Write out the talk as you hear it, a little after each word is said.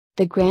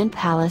The Grand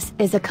Palace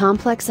is a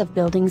complex of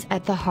buildings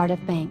at the heart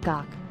of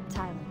Bangkok,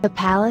 Thailand. The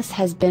palace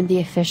has been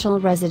the official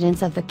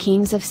residence of the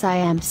kings of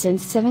Siam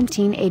since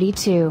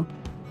 1782.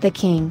 The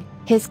king,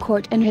 his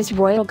court and his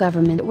royal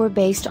government were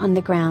based on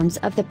the grounds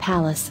of the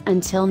palace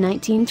until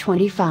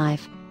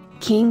 1925.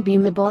 King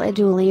Bhumibol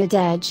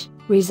Adulyadej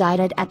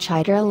resided at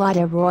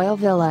Chitralada Royal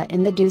Villa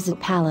in the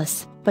Dusit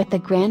Palace, but the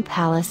Grand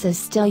Palace is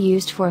still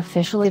used for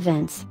official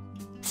events.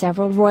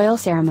 Several royal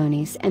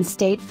ceremonies and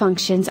state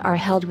functions are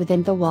held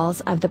within the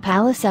walls of the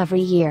palace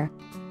every year.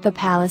 The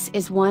palace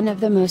is one of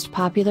the most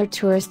popular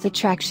tourist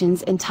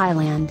attractions in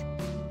Thailand.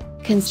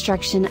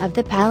 Construction of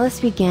the palace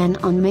began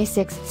on May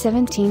 6,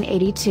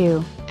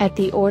 1782, at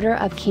the order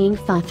of King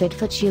Thuphat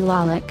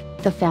Phachilalik,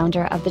 the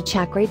founder of the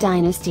Chakra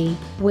dynasty,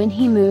 when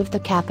he moved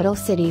the capital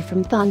city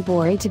from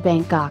Thonburi to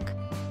Bangkok.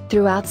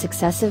 Throughout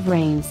successive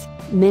reigns,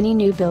 many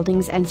new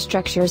buildings and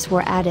structures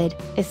were added,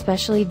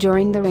 especially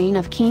during the reign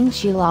of King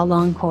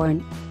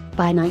Chulalongkorn.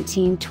 By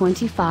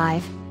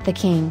 1925, the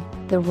king,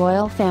 the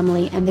royal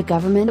family and the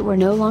government were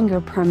no longer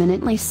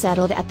permanently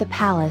settled at the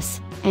palace,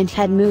 and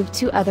had moved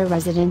to other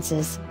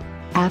residences.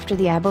 After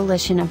the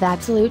abolition of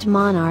absolute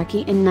monarchy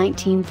in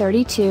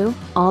 1932,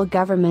 all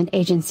government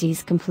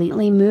agencies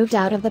completely moved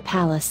out of the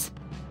palace.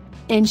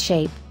 In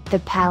shape, the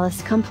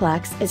palace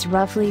complex is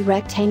roughly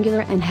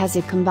rectangular and has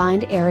a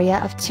combined area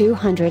of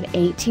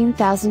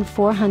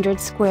 218,400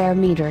 square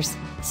meters,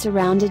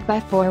 surrounded by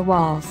 4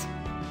 walls.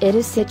 It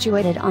is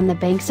situated on the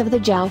banks of the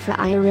Chao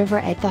Phraya River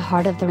at the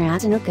heart of the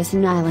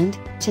Rattanakosin Island,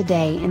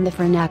 today in the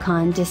Phra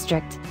Nakhon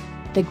district.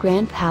 The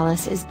Grand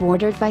Palace is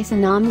bordered by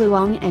Sanam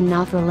Luang and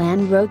Phra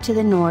Lan Road to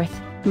the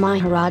north,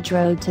 Maharaj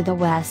Road to the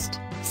west,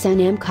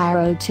 Sanam Kai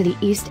Road to the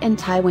east and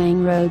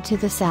Taiwang Road to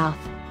the south.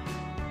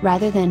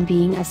 Rather than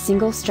being a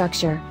single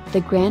structure,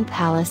 the Grand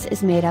Palace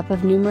is made up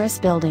of numerous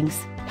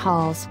buildings,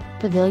 halls,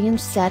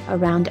 pavilions set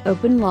around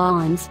open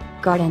lawns,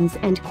 gardens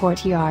and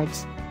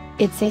courtyards.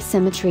 Its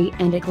asymmetry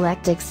and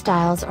eclectic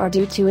styles are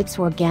due to its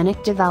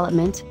organic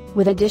development,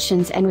 with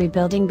additions and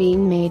rebuilding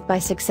being made by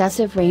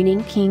successive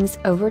reigning kings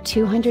over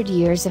 200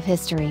 years of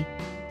history.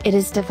 It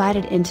is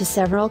divided into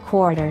several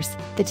quarters: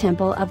 the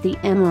Temple of the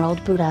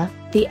Emerald Buddha,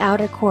 the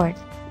outer court,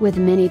 with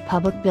many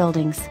public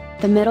buildings,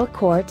 the middle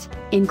court,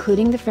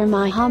 including the Phra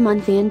Maha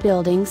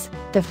buildings,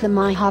 the Phra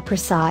Maha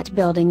Prasat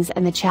buildings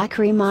and the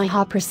Chakri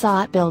Maha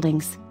Prasat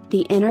buildings,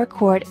 the inner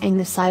court and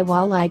the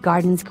Saiwalai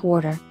Gardens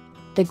quarter.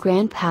 The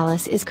Grand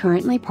Palace is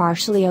currently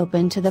partially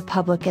open to the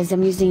public as a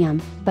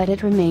museum, but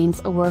it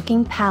remains a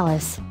working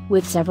palace,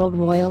 with several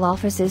royal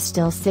offices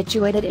still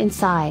situated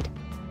inside.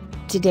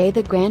 Today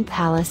the Grand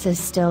Palace is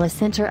still a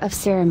center of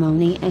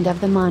ceremony and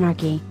of the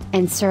monarchy,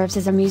 and serves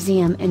as a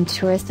museum and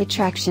tourist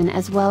attraction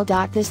as well.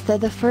 This is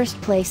the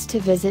first place to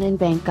visit in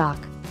Bangkok,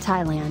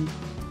 Thailand.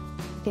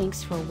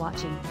 Thanks for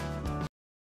watching.